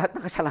po tayo lahat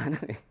ng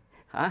kasalanan.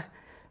 Ha?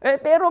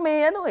 Pero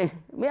may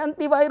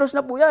antivirus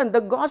na po yan.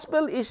 The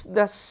gospel is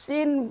the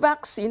sin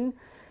vaccine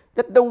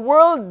that the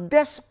world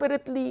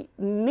desperately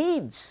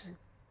needs.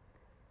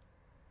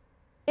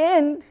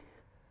 And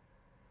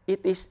it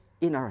is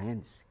in our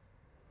hands.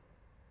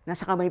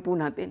 Nasa kamay po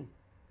natin.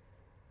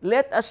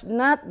 Let us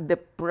not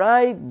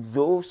deprive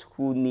those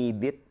who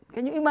need it.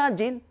 Can you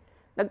imagine?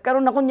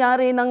 Nagkaroon na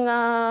kunyari ng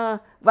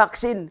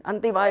vaccine,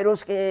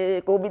 antivirus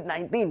kay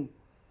COVID-19.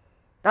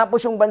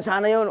 Tapos yung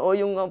bansa na yun o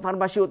yung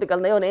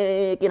pharmaceutical na yun,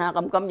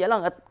 kinakamkam niya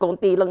lang at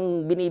konti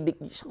lang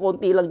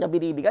niya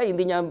binibigay.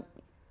 Hindi niya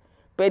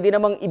pwede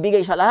namang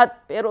ibigay sa lahat,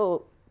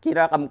 pero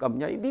kinakamkam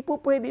niya. Hindi po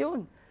pwede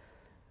yun.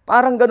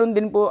 Parang ganun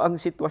din po ang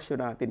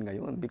sitwasyon natin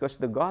ngayon because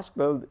the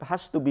gospel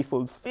has to be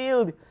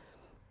fulfilled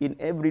in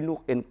every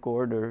nook and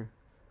corner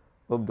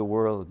of the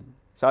world.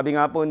 Sabi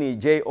nga po ni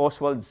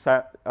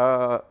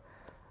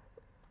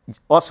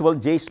Oswald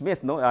J.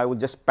 Smith, no? I will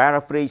just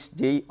paraphrase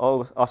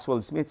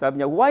Oswald Smith.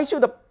 Sabi niya, why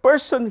should a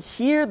person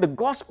hear the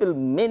gospel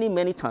many,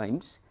 many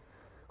times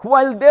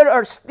while there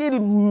are still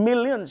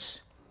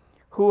millions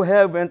who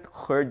haven't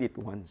heard it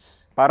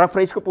once?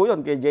 Paraphrase ko po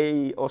yun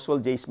kay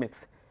Oswald J.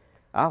 Smith.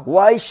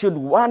 Why should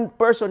one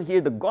person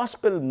hear the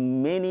gospel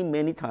many,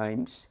 many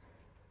times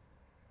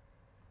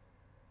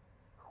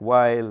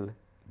while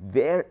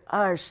there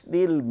are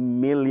still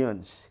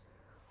millions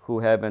who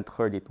haven't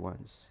heard it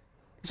once?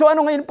 So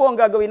ano ngayon po ang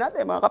gagawin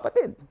natin, mga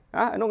kapatid?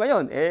 Ano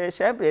ngayon?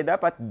 Syempre,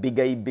 dapat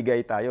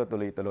bigay-bigay tayo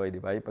tuloy-tuloy,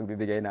 di ba? Yung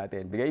pagbibigay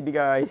natin.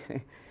 Bigay-bigay.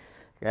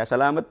 Kaya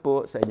salamat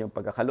po sa inyong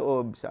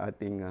pagkakaloob sa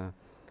ating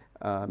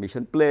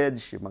mission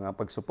pledge, yung mga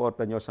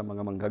pagsuporta nyo sa mga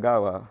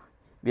manggagawa.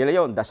 Di lang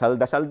yun,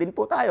 dasal-dasal din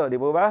po tayo, di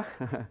ba?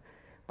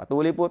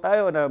 Patuloy po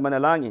tayo na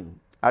manalangin.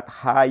 At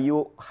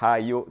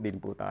hayo-hayo din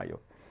po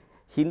tayo.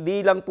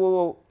 Hindi lang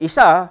po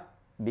isa,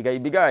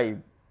 bigay-bigay.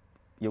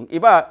 Yung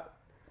iba,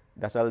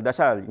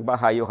 dasal-dasal, yung iba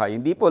hayo-hayo.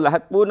 Hindi po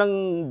lahat po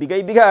ng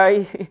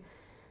bigay-bigay,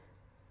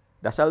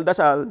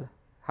 dasal-dasal,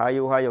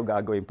 hayo-hayo,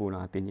 gagawin po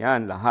natin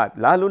yan lahat.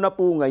 Lalo na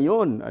po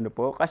ngayon,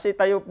 kasi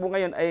tayo po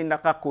ngayon ay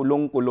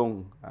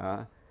nakakulong-kulong.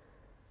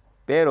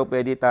 Pero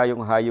pwede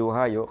tayong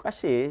hayo-hayo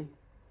kasi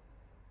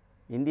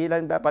hindi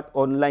lang dapat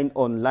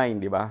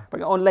online-online, di ba?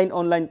 Pag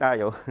online-online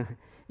tayo,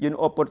 yun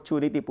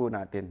opportunity po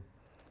natin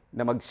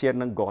na mag-share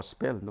ng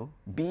gospel, no?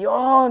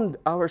 Beyond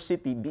our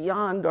city,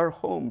 beyond our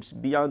homes,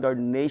 beyond our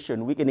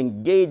nation, we can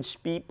engage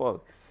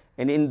people.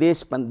 And in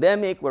this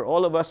pandemic, where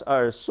all of us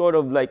are sort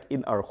of like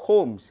in our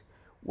homes,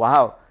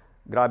 wow,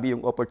 grabe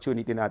yung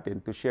opportunity natin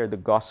to share the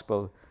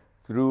gospel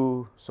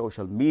through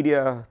social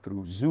media,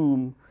 through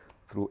Zoom,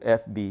 through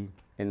FB,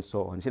 and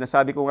so on.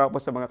 Sinasabi ko nga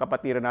po sa mga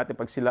kapatiran natin,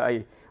 pag sila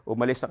ay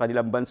umalis sa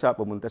kanilang bansa,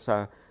 pumunta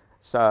sa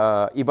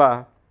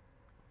iba,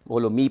 o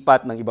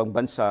lumipat ng ibang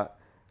bansa,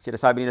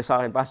 sinasabi nila sa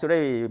akin, Pastor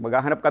Ray,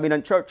 maghahanap kami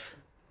ng church.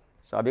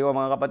 Sabi ko,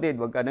 mga kapatid,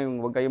 wag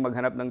kayong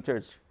maghanap ng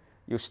church.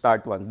 You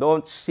start one.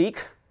 Don't seek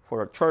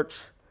for a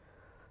church.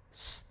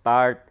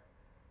 Start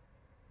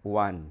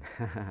one.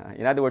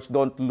 In other words,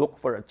 don't look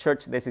for a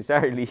church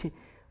necessarily,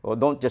 or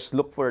don't just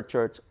look for a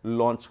church,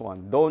 launch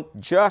one. Don't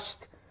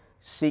just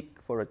seek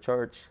for a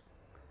church,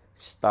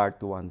 start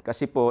one.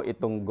 Kasi po,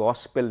 itong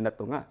gospel na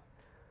to nga,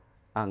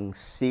 ang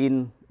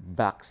sin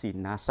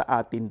vaccine, nasa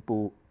atin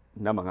po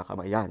na mga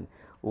kamayan.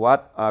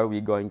 What are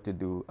we going to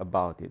do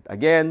about it?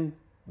 Again,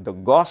 the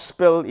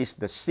gospel is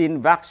the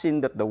sin vaccine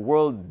that the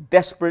world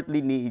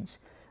desperately needs,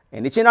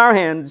 and it's in our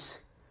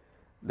hands.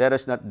 Let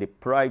us not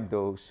deprive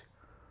those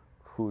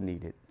who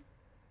need it.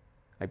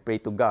 I pray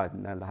to God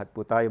na lahat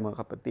po tayo, mga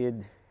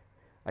kapatid,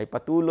 ay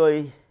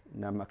patuloy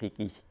na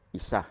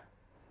makikiisa.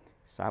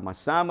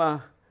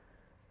 Sama-sama,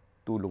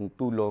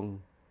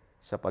 tulong-tulong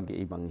sa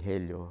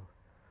pag-iibanghelyo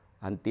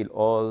until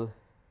all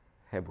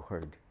have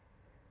heard.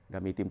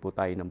 Gamitin po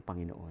tayo ng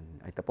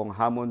Panginoon. Ito pong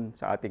hamon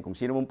sa atin. Kung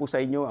sino man po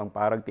sa inyo ang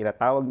parang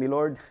tinatawag ni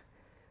Lord,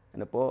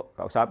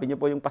 kausapin niyo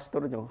po yung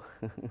pastor niyo.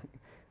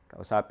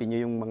 Kausapin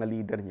niyo yung mga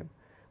leader niyo.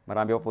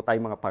 Marami po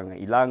tayong mga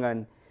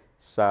pangailangan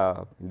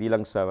hindi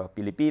lang sa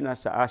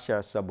Pilipinas, sa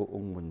Asia, sa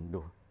buong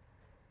mundo.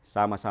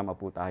 Sama-sama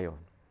po tayo.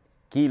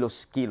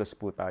 Kilos-kilos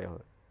po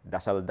tayo.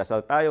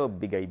 Dasal-dasal tayo,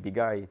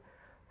 bigay-bigay,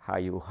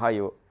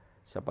 hayo-hayo,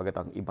 sapagat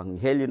ang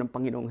ebanghelyo ng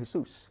Panginoong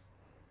Hesus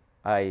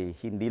ay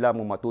hindi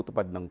lamang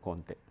matutupad ng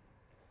konti.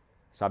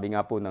 Sabi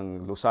nga po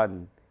ng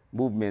Lusan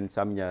movement,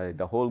 sabi niya,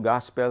 the whole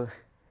gospel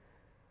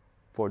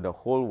for the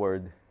whole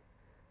world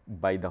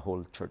by the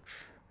whole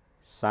church.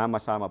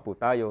 Sama-sama po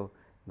tayo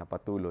na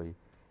patuloy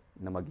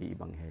na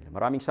mag-iibanghelyo.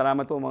 Maraming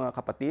salamat po, mga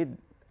kapatid,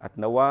 at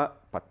nawa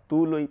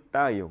patuloy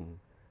tayong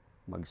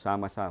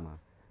magsama-sama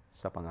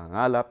sa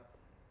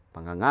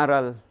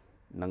pangangaral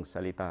ng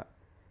salita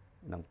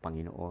ng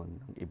Panginoon,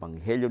 ng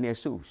Ebanghelyo ni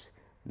Jesus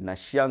na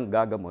siyang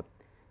gagamot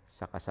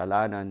sa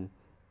kasalanan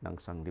ng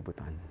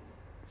sanglibutan.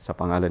 Sa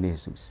pangalan ni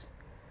Jesus.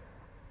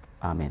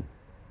 Amen.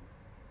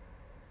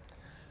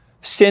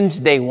 Since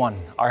day one,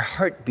 our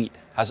heartbeat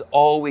has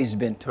always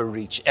been to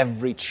reach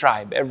every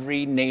tribe,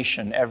 every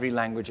nation, every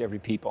language, every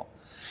people.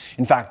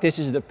 In fact,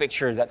 this is the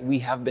picture that we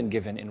have been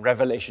given in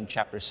Revelation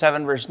chapter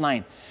 7, verse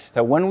 9,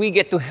 that when we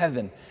get to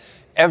heaven,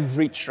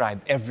 every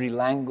tribe, every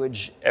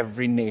language,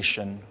 every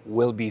nation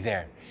will be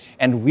there.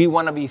 And we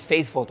want to be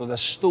faithful to the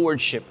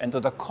stewardship and to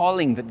the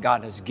calling that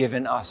God has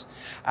given us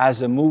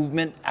as a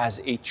movement,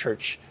 as a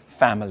church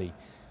family.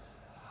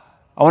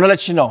 I want to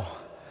let you know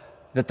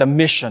that the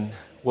mission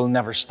will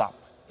never stop.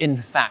 In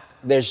fact,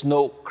 there's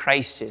no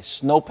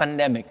crisis, no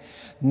pandemic,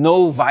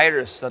 no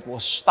virus that will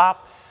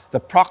stop the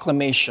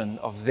proclamation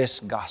of this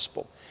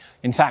gospel.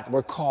 In fact,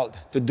 we're called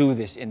to do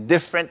this in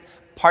different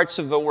parts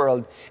of the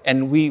world,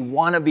 and we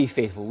want to be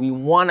faithful. We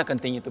want to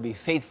continue to be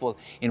faithful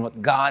in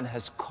what God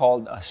has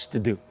called us to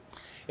do.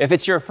 If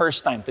it's your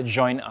first time to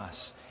join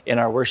us in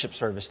our worship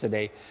service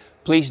today,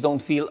 please don't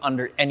feel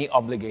under any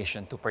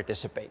obligation to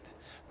participate.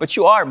 But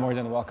you are more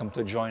than welcome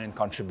to join and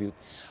contribute.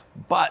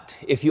 But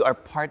if you are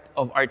part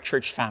of our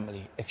church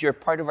family, if you're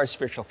part of our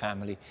spiritual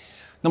family,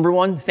 number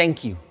one,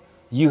 thank you.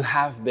 You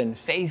have been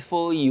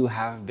faithful, you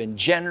have been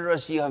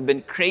generous, you have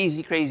been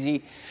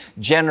crazy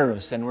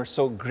generous, and we're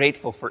so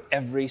grateful for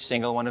every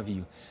single one of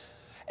you.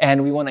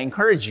 And we want to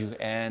encourage you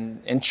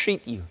and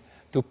entreat you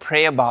to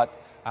pray about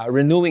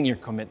renewing your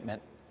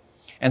commitment.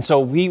 And so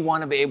we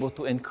want to be able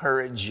to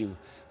encourage you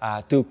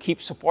to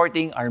keep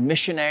supporting our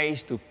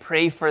missionaries, to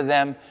pray for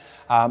them.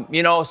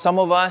 Some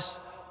of us,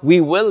 we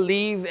will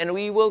leave and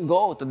we will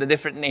go to the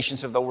different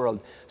nations of the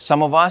world.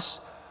 Some of us,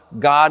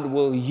 God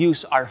will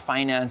use our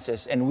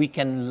finances and we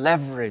can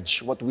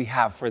leverage what we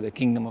have for the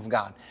kingdom of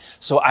God.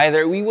 So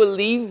either we will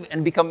leave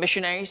and become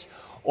missionaries,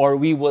 or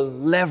we will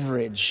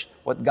leverage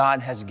what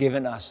God has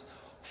given us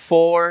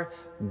for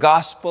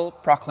gospel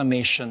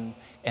proclamation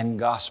and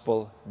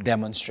gospel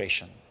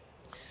demonstration.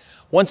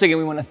 Once again,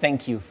 we want to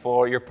thank you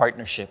for your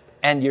partnership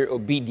and your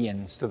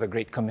obedience to the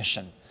Great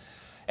Commission.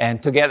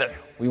 And together,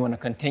 we want to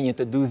continue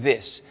to do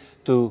this,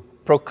 to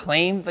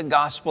proclaim the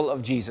gospel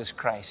of Jesus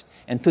Christ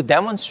and to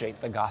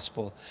demonstrate the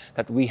gospel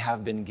that we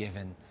have been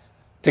given.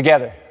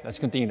 Together, let's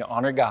continue to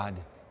honor God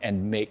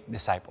and make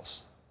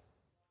disciples.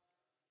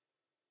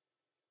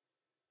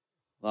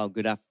 Wow,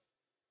 good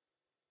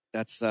afternoon.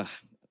 That's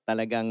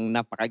talagang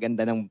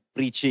napakaganda ng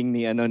preaching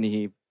ni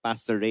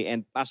Pastor Ray.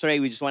 And Pastor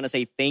Ray, we just want to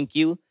say thank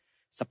you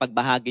sa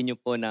pagbahagi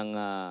niyo po ng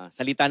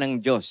salita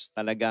ng Diyos.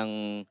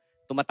 Talagang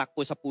tumatak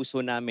po sa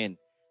puso namin.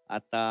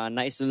 At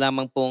nais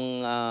lamang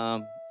pong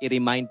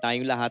i-remind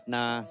tayong lahat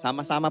na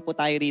sama-sama po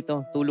tayo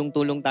rito.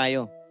 Tulong-tulong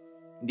tayo.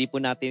 Hindi po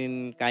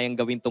natin kayang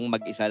gawin tong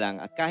mag-isa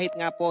lang. At kahit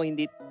nga po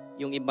hindi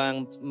yung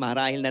ibang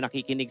marahil na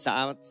nakikinig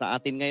sa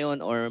atin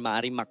ngayon or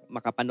maaaring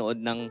makapanood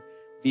ng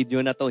video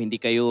na to, hindi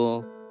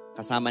kayo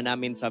kasama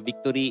namin sa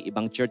Victory,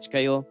 ibang church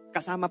kayo,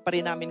 kasama pa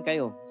rin namin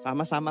kayo.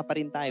 Sama-sama pa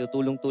rin tayo.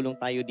 Tulong-tulong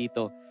tayo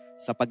dito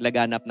sa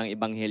paglaganap ng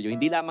Ebanghelyo.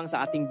 Hindi lamang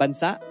sa ating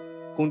bansa,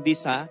 kundi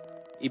sa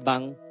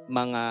ibang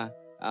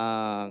mga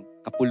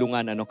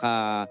kapulungan,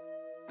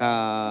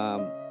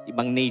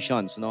 ibang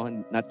nations, no?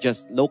 Not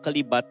just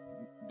locally but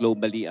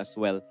globally as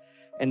well.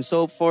 And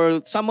so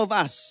for some of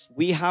us,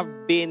 we have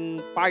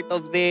been part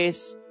of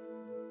this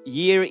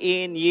year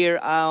in, year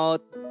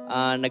out.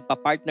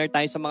 Nagpa-partner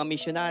tayo sa mga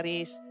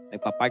missionaries,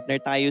 nagpa-partner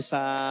tayo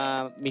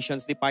sa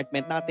missions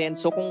department natin.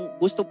 So kung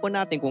gusto po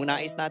natin, kung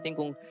nais natin,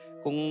 kung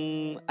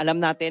alam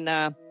natin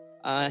na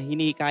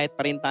hinihikayat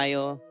pa rin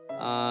tayo,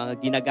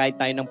 ginaguide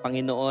tayo ng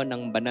Panginoon,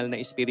 ng banal na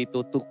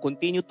Espiritu to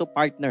continue to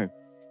partner,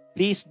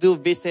 please do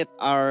visit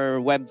our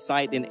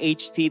website in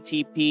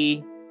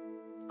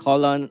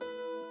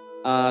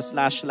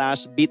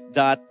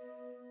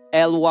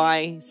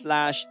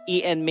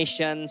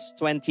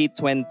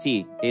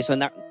http://bit.ly/enmissions2020. Okay, so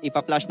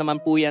ipa-flash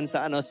naman po yan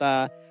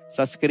sa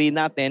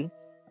screen natin.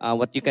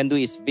 What you can do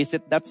is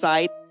visit that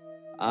site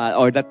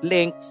or that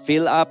link,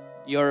 fill up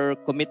your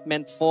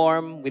commitment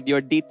form with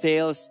your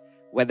details,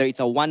 whether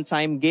it's a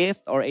one-time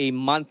gift or a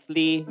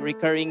monthly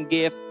recurring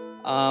gift.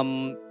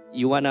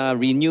 You want to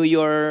renew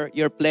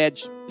your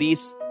pledge,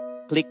 please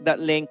click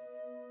that link.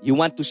 You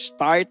want to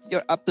start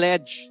a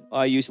pledge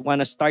or you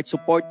want to start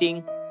supporting,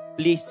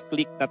 please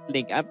click that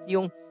link. At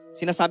yung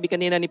sinasabi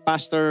kanina ni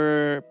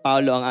Pastor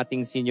Paulo, ang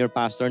ating senior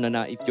pastor,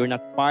 na if you're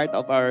not part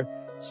of our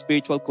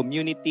spiritual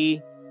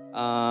community,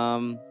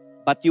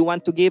 but you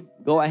want to give,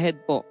 go ahead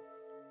po.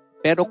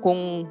 Pero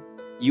kung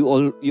you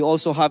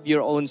also have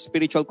your own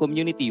spiritual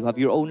community, you have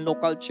your own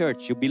local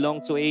church, you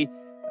belong to a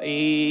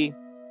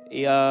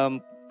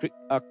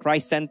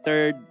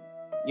Christ-centered,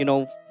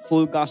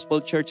 full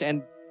gospel church,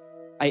 and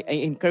I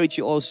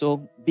encourage you also,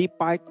 be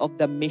part of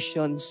the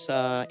missions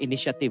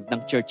initiative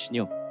ng church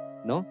nyo.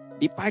 No?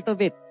 Be part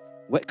of it.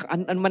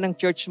 Ano man ang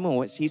church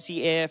mo,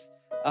 CCF,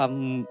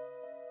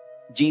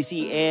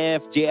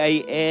 GCF,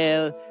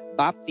 JIL,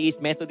 Baptist,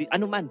 Methodist,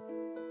 ano man.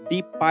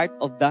 Be part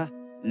of the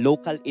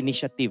local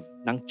initiative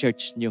ng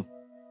church nyo.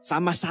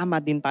 sama-sama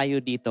din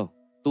tayo dito.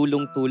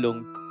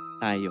 Tulong-tulong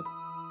tayo.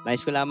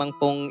 Nais ko lamang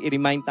pong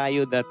i-remind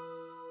tayo that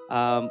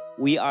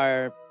we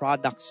are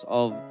products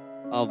of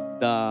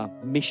the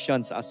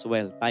missions as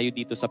well. Tayo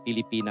dito sa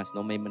Pilipinas,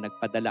 no, may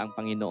nagpadala ang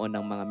Panginoon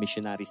ng mga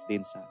missionaries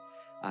din sa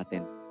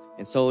atin.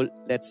 And so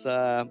let's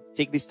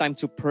take this time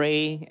to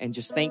pray and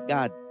just thank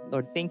God.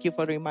 Lord, thank you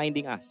for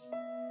reminding us.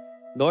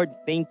 Lord,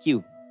 thank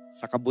you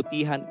sa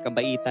kabutihan,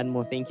 kabaitan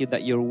mo. Thank you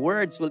that your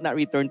words will not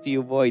return to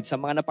you void. Sa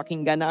mga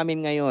napakinggan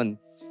namin ngayon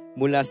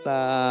mula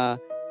sa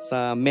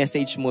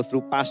message mo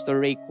through Pastor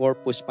Ray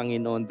Corpuz,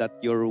 Panginoon, that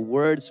your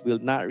words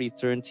will not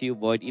return to you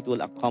void. It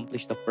will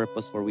accomplish the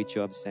purpose for which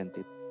you have sent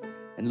it.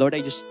 And Lord,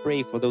 I just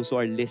pray for those who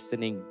are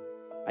listening.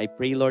 I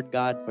pray, Lord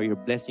God, for your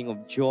blessing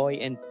of joy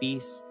and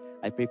peace.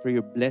 I pray for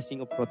your blessing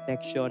of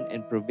protection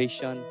and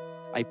provision.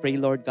 I pray,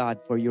 Lord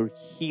God, for your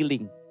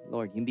healing,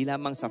 Lord. Hindi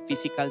lamang sa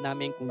physical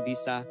namin, kundi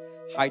sa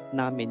heart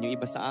namin. Yung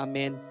iba sa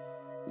amin,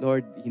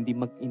 Lord, hindi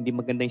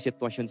maganda yung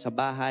sitwasyon sa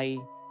bahay,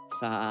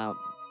 sa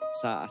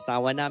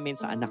asawa namin,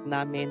 sa anak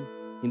namin.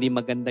 Hindi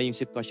maganda yung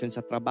sitwasyon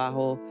sa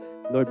trabaho.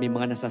 Lord, may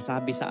mga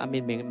nasasabi sa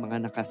amin, may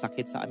mga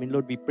nakasakit sa amin.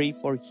 Lord, we pray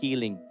for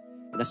healing.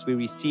 And as we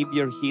receive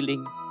your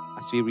healing,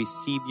 as we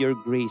receive your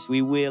grace,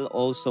 we will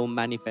also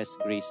manifest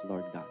grace,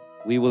 Lord God.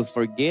 We will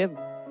forgive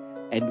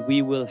and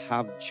we will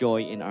have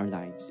joy in our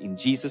lives. In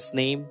Jesus'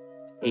 name,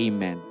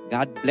 amen.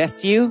 God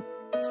bless you.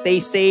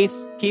 Stay safe,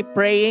 keep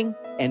praying,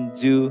 and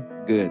do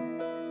good.